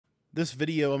This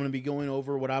video, I'm going to be going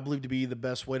over what I believe to be the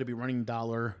best way to be running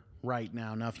dollar right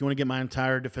now. Now, if you want to get my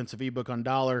entire defensive ebook on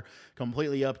dollar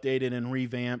completely updated and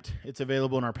revamped, it's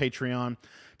available in our Patreon.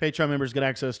 Patreon members get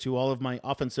access to all of my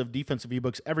offensive, defensive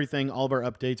ebooks, everything, all of our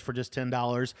updates for just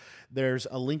 $10. There's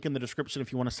a link in the description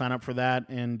if you want to sign up for that,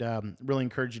 and really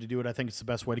encourage you to do it. I think it's the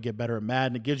best way to get better at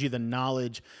Madden. It gives you the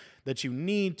knowledge that you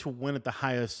need to win at the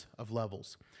highest of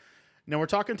levels. Now, we're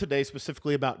talking today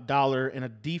specifically about dollar and a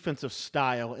defensive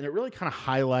style, and it really kind of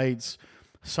highlights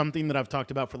something that I've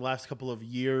talked about for the last couple of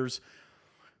years.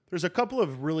 There's a couple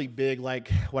of really big, like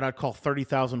what I'd call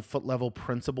 30,000 foot level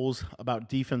principles about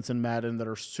defense in Madden that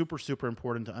are super, super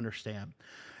important to understand.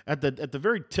 At the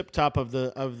very tip top of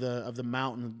the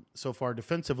mountain so far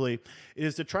defensively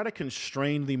is to try to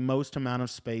constrain the most amount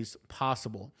of space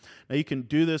possible. Now, you can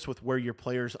do this with where your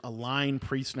players align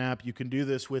pre-snap. You can do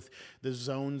this with the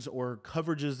zones or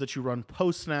coverages that you run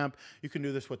post-snap. You can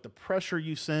do this with the pressure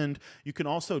you send. You can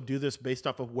also do this based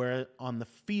off of where on the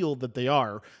field that they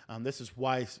are. This is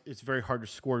why it's very hard to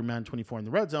score in Madden 24 in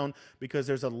the red zone, because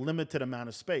there's a limited amount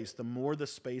of space. The more the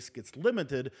space gets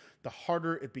limited, the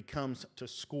harder it becomes to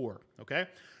score. Okay,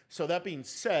 so that being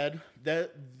said,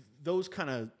 those kind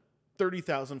of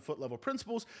 30,000 foot level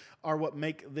principles are what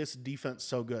make this defense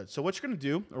so good. So what you're going to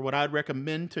do, or what I'd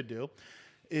recommend to do,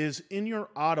 is in your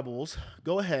audibles,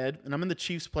 go ahead, and I'm in the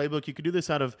Chiefs playbook. You could do this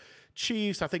out of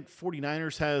Chiefs. I think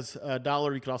 49ers has a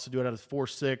dollar. You could also do it out of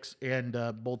 4-6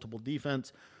 and multiple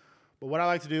defense. But what I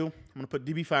like to do, I'm going to put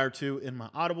DB Fire 2 in my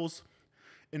audibles.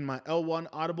 In my L1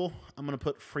 audible, I'm going to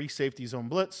put free safety zone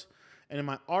blitz. And in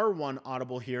my R1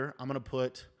 audible here, I'm going to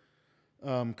put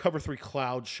cover 3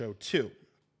 cloud show 2.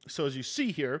 So as you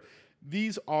see here,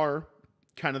 these are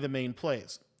kind of the main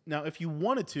plays. Now, if you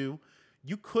wanted to,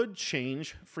 you could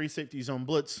change free safety zone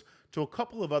blitz to a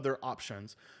couple of other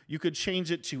options. You could change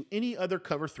it to any other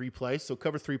cover 3 play. So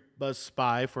cover 3 buzz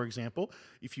spy, for example.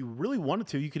 If you really wanted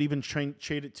to, you could even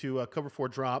change it to cover 4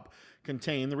 drop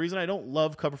contain. The reason I don't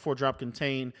love cover 4 drop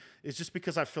contain is just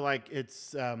because I feel like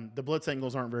it's the blitz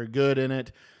angles aren't very good in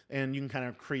it, and you can kind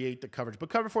of create the coverage. But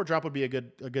cover 4 drop would be a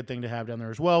good thing to have down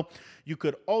there as well. You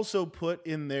could also put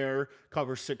in there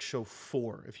cover 6 show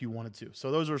 4 if you wanted to.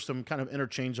 So those are some kind of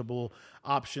interchangeable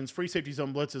options. Free safety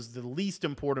zone blitz is the least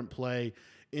important play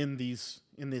in this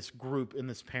group, in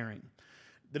this pairing.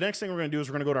 The next thing we're going to do is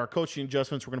we're going to go to our coaching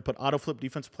adjustments. We're going to put auto flip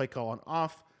defensive play call on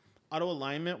off. Auto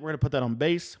alignment, we're going to put that on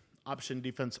base. Option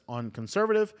defense on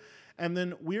conservative. And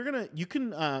then you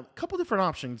can, a couple different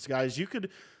options, guys. You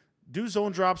could do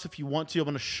zone drops if you want to. I'm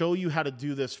going to show you how to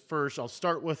do this first. I'll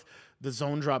start with the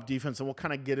zone drop defense, and we'll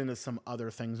kind of get into some other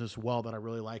things as well that I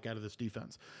really like out of this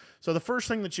defense. So the first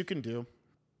thing that you can do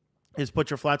is put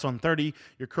your flats on 30,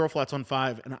 your curl flats on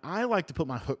 5, and I like to put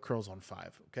my hook curls on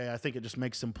 5. Okay, I think it just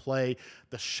makes them play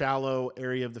the shallow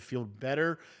area of the field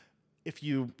better. If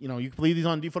you can leave these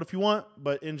on default if you want,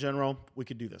 but in general, we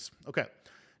could do this. Okay.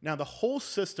 Now, the whole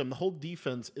system, the whole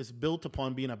defense is built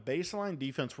upon being a baseline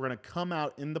defense. We're going to come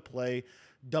out in the play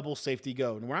double safety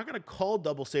go. And we're not going to call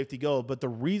double safety go, but the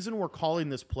reason we're calling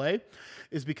this play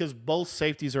is because both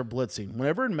safeties are blitzing.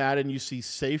 Whenever in Madden you see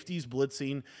safeties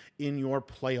blitzing in your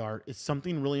play art, it's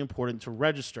something really important to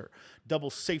register.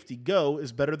 Double safety go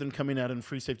is better than coming out in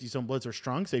free safety zone blitz or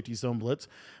strong safety zone blitz,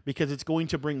 because it's going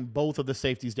to bring both of the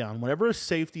safeties down. Whenever a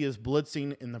safety is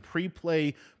blitzing in the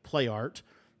pre-play play art,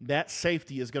 that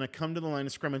safety is going to come to the line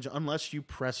of scrimmage unless you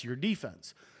press your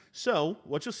defense. So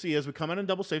what you'll see is we come in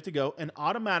double safety go, and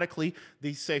automatically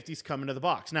these safeties come into the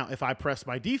box. Now, if I press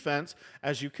my defense,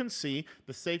 as you can see,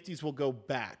 the safeties will go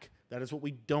back. That is what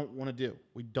we don't want to do.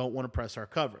 We don't want to press our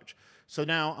coverage. So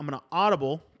now I'm going to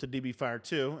audible to DB Fire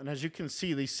 2, and as you can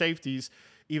see, these safeties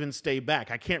even stay back.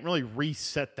 I can't really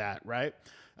reset that, right?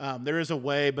 There is a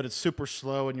way, but it's super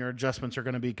slow, and your adjustments are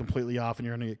going to be completely off, and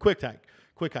you're going to get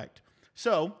quick hiked.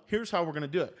 So here's how we're going to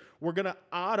do it. We're going to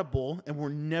audible, and we're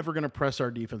never going to press our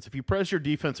defense. If you press your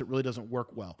defense, it really doesn't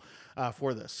work well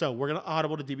for this. So we're going to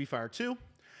audible to DB Fire 2.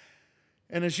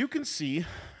 And as you can see,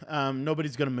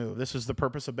 nobody's going to move. This is the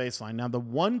purpose of baseline. Now, the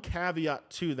one caveat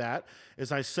to that,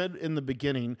 as I said in the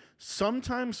beginning,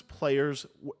 sometimes players,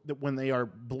 when they are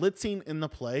blitzing in the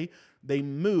play, they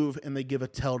move and they give a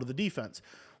tell to the defense.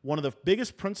 One of the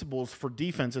biggest principles for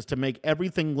defense is to make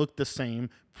everything look the same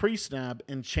pre-snap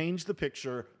and change the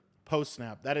picture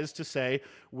post-snap. That is to say,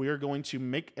 we are going to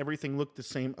make everything look the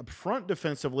same up front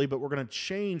defensively, but we're going to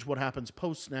change what happens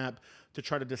post-snap to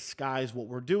try to disguise what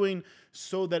we're doing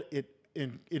so that it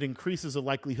increases the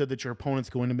likelihood that your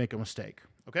opponent's going to make a mistake.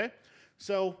 Okay?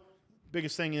 So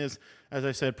biggest thing is, as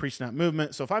I said, pre-snap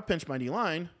movement. So if I pinch my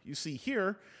D-line, you see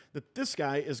here that this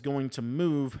guy is going to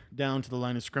move down to the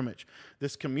line of scrimmage.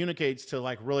 This communicates to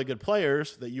like really good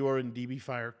players that you are in DB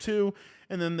Fire 2,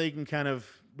 and then they can kind of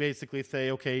basically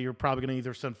say, okay, you're probably going to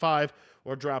either send 5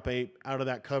 or drop 8 out of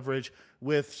that coverage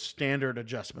with standard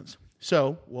adjustments.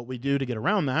 So what we do to get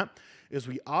around that is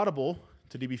we audible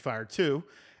to DB Fire 2,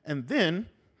 and then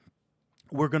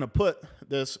we're going to put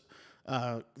this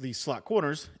these slot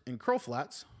corners in curl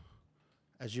flats,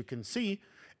 as you can see,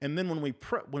 and then when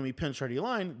we pinch our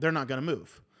D-line, they're not going to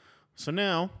move. So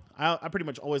now I pretty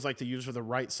much always like to use for the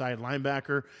right side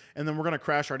linebacker, and then we're going to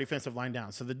crash our defensive line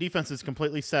down. So the defense is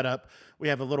completely set up. We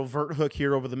have a little vert hook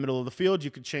here over the middle of the field.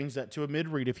 You could change that to a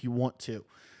mid-read if you want to.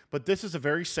 But this is a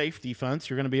very safe defense.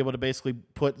 You're going to be able to basically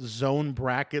put zone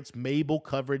brackets, Mabel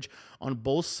coverage on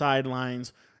both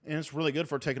sidelines, and it's really good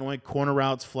for taking away corner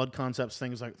routes, flood concepts,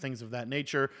 things of that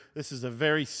nature. This is a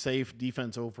very safe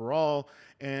defense overall,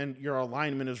 and your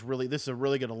alignment is this is a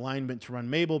really good alignment to run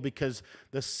Mabel because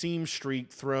the seam streak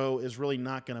throw is really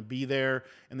not going to be there,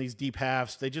 and these deep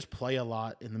halves, they just play a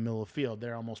lot in the middle of the field.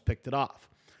 They almost picked it off.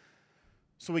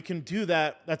 So we can do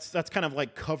that. That's kind of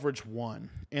like coverage 1.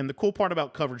 And the cool part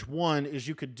about coverage 1 is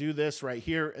you could do this right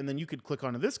here, and then you could click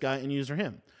onto this guy and use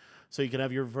him. So you could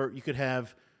have you could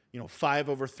have 5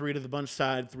 over 3 to the bunch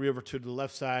side, 3 over 2 to the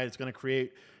left side. It's going to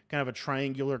create kind of a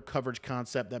triangular coverage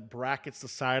concept that brackets the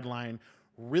sideline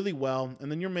really well,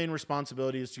 and then your main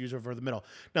responsibility is to use over the middle.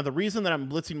 Now, the reason that I'm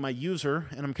blitzing my user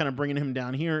and I'm kind of bringing him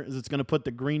down here is it's going to put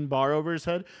the green bar over his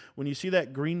head. When you see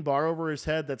that green bar over his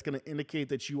head, that's going to indicate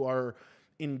that you are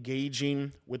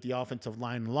engaging with the offensive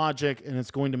line logic, and it's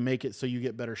going to make it so you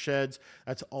get better sheds.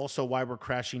 That's also why we're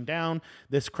crashing down.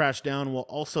 This crash down will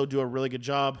also do a really good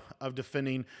job of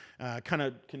defending, kind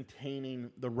of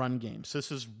containing the run game. So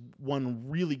this is one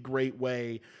really great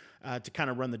way to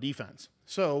kind of run the defense.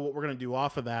 So what we're going to do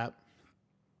off of that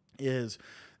is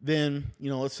then,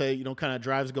 let's say, kind of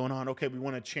drives going on. Okay, we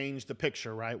want to change the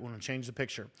picture, right? We want to change the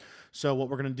picture. So what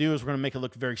we're going to do is we're going to make it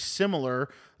look very similar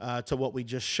to what we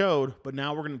just showed, but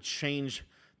now we're going to change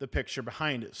the picture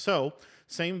behind it. So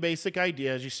same basic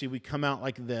idea. As you see, we come out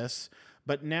like this,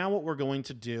 but now what we're going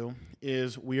to do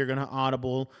is we are going to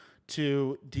audible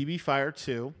to DB Fire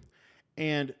 2,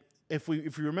 and if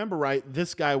you remember right,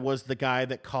 this guy was the guy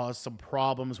that caused some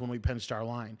problems when we pinched our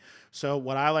line. So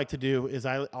what I like to do is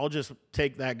I'll just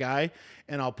take that guy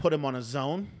and I'll put him on a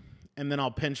zone, and then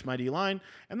I'll pinch my D-line,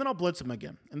 and then I'll blitz him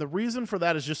again. And the reason for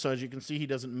that is just so, as you can see, he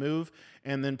doesn't move,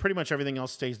 and then pretty much everything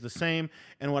else stays the same.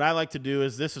 And what I like to do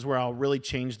is this is where I'll really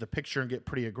change the picture and get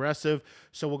pretty aggressive.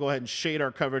 So we'll go ahead and shade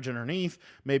our coverage underneath,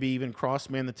 maybe even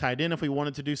cross-man the tight end if we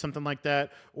wanted to do something like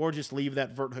that, or just leave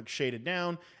that vert hook shaded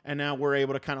down, and now we're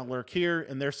able to kind of lurk here,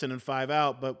 and they're sending 5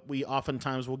 out, but we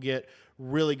oftentimes will get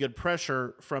really good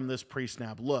pressure from this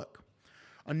pre-snap look.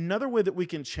 Another way that we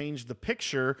can change the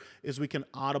picture is we can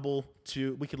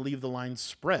leave the line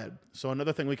spread. So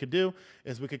another thing we could do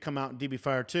is we could come out in DB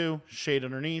Fire 2, shade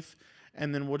underneath,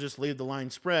 and then we'll just leave the line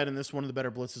spread. And this is one of the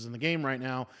better blitzes in the game right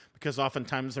now because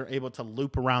oftentimes they're able to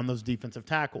loop around those defensive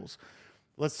tackles.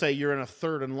 Let's say you're in a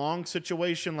 3rd and long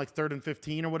situation, like 3rd and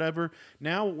 15 or whatever.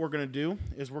 Now what we're going to do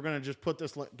is we're going to just put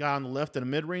this guy on the left in a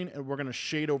mid-range, and we're going to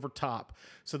shade over top.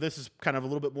 So this is kind of a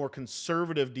little bit more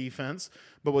conservative defense.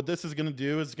 But what this is going to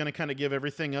do is it's going to kind of give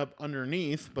everything up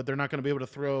underneath, but they're not going to be able to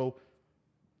throw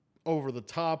over the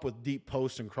top with deep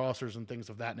posts and crossers and things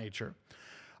of that nature.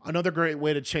 Another great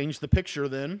way to change the picture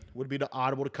then would be to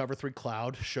audible to cover 3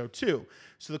 cloud show 2.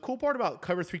 So the cool part about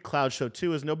cover 3 cloud show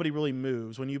 2 is nobody really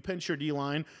moves. When you pinch your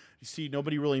D-line, you see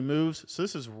nobody really moves. So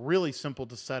this is really simple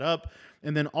to set up.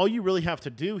 And then all you really have to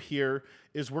do here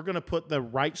is we're going to put the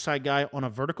right side guy on a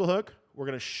vertical hook. We're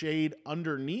going to shade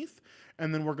underneath,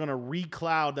 and then we're going to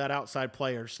re-cloud that outside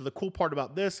player. So the cool part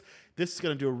about this is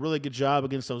going to do a really good job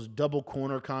against those double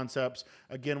corner concepts.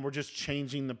 Again, we're just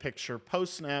changing the picture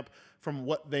post-snap from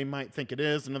what they might think it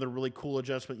is. Another really cool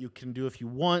adjustment you can do if you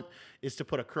want is to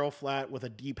put a curl flat with a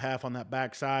deep half on that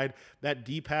backside. That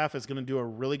deep half is going to do a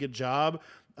really good job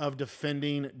of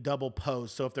defending double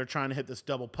post. So if they're trying to hit this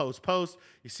double post,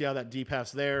 you see how that deep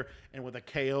half's there, and with a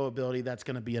KO ability, that's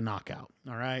going to be a knockout.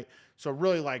 All right. So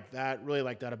really like that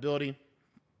ability.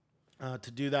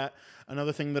 To do that.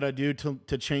 Another thing that I do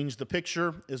to change the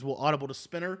picture is we'll audible to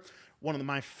spinner. One of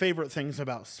my favorite things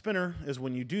about spinner is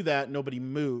when you do that, nobody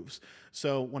moves.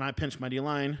 So when I pinch my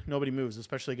D-line, nobody moves,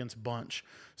 especially against bunch.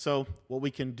 So what we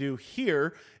can do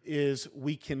here is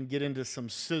we can get into some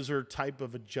scissor type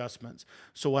of adjustments.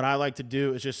 So what I like to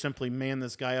do is just simply man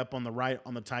this guy up on the right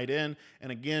on the tight end.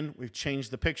 And again, we've changed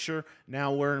the picture.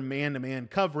 Now we're in man-to-man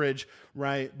coverage,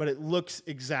 right? But it looks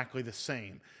exactly the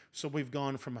same. So we've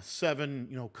gone from a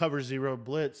 7, cover 0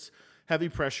 blitz, heavy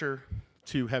pressure,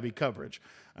 to heavy coverage.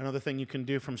 Another thing you can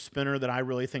do from spinner that I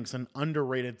really think is an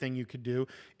underrated thing you could do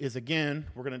is, again,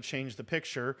 we're going to change the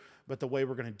picture, but the way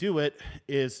we're going to do it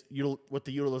is with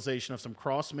the utilization of some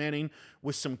cross manning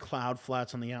with some cloud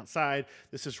flats on the outside.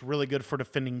 This is really good for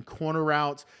defending corner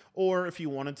routes, or if you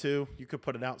wanted to, you could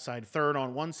put it outside third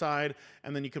on one side,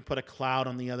 and then you could put a cloud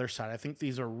on the other side. I think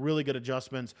these are really good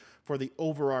adjustments for the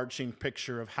overarching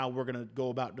picture of how we're going to go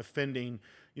about defending,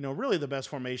 really the best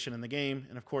formation in the game.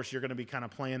 And of course, you're going to be kind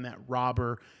of playing that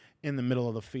robber in the middle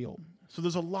of the field. So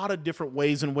there's a lot of different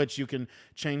ways in which you can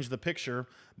change the picture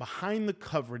behind the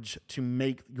coverage to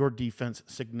make your defense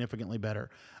significantly better.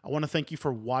 I want to thank you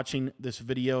for watching this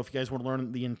video. If you guys want to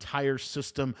learn the entire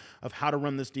system of how to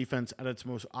run this defense at its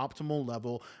most optimal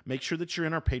level, make sure that you're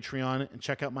in our Patreon and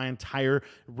check out my entire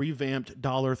revamped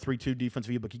 $3.2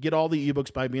 defensive ebook. You get all the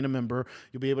ebooks by being a member.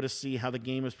 You'll be able to see how the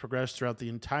game has progressed throughout the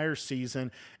entire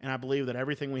season, and I believe that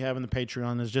everything we have in the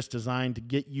Patreon is just designed to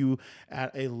get you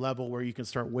at a level where you can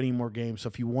start winning more games. So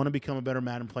if you want to become a better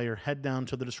Madden player, head down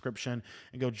to the description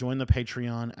and go join the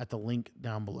Patreon at the link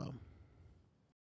down below.